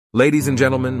Ladies and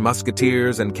gentlemen,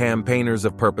 musketeers and campaigners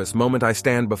of purpose, moment I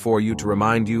stand before you to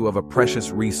remind you of a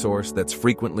precious resource that's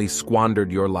frequently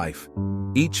squandered your life.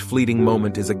 Each fleeting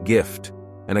moment is a gift,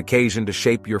 an occasion to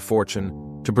shape your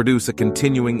fortune, to produce a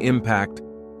continuing impact,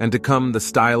 and to become the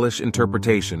stylish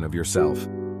interpretation of yourself.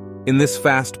 In this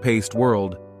fast-paced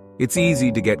world, it's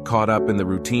easy to get caught up in the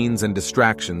routines and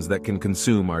distractions that can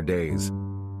consume our days.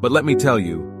 But let me tell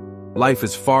you, life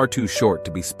is far too short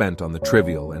to be spent on the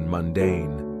trivial and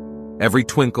mundane. Every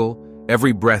twinkle,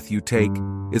 every breath you take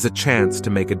is a chance to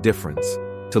make a difference,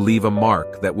 to leave a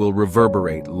mark that will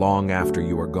reverberate long after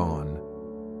you are gone.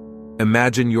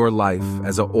 Imagine your life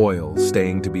as a oil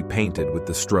staying to be painted with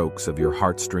the strokes of your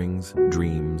heartstrings,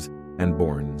 dreams, and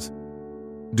borns.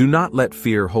 Do not let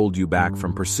fear hold you back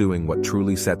from pursuing what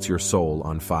truly sets your soul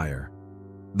on fire.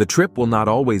 The trip will not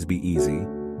always be easy,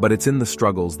 but it's in the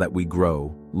struggles that we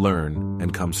grow, learn,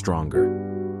 and come stronger.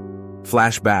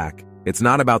 Flashback. It's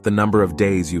not about the number of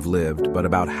days you've lived, but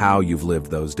about how you've lived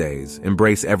those days.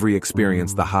 Embrace every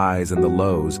experience, the highs and the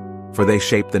lows, for they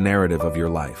shape the narrative of your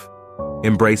life.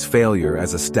 Embrace failure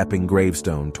as a stepping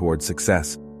gravestone toward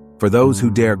success, for those who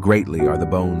dare greatly are the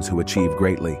bones who achieve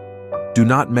greatly. Do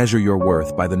not measure your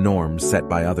worth by the norms set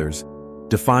by others.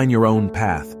 Define your own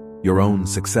path, your own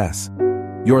success.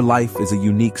 Your life is a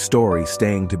unique story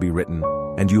staying to be written,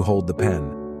 and you hold the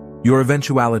pen. Your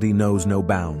eventuality knows no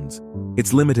bounds.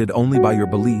 It's limited only by your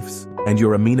beliefs and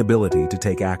your amenability to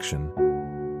take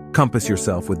action. Compass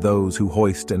yourself with those who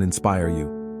hoist and inspire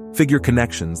you. Figure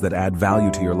connections that add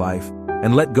value to your life,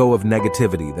 and let go of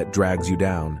negativity that drags you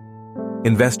down.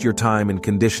 Invest your time in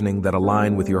conditioning that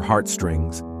align with your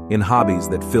heartstrings, in hobbies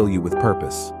that fill you with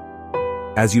purpose.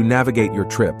 As you navigate your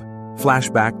trip,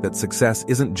 flashback that success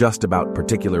isn't just about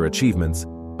particular achievements,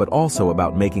 but also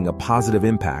about making a positive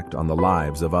impact on the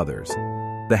lives of others.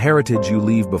 The heritage you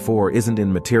leave before isn't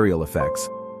in material effects,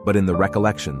 but in the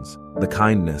recollections, the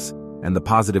kindness, and the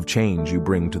positive change you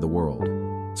bring to the world.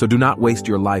 So do not waste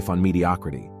your life on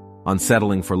mediocrity, on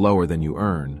settling for lower than you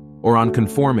earn, or on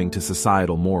conforming to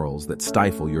societal morals that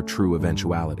stifle your true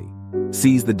eventuality.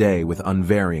 Seize the day with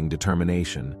unvarying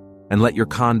determination, and let your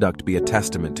conduct be a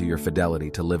testament to your fidelity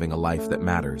to living a life that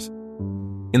matters.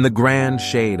 In the grand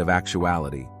shade of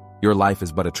actuality, your life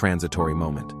is but a transitory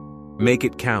moment. Make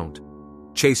it count.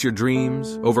 Chase your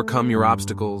dreams, overcome your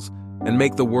obstacles, and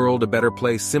make the world a better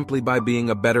place simply by being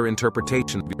a better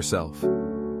interpretation of yourself.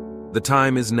 The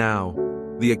time is now,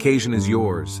 the occasion is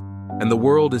yours, and the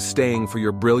world is staying for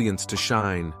your brilliance to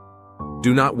shine.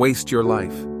 Do not waste your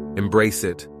life. Embrace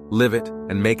it, live it,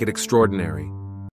 and make it extraordinary.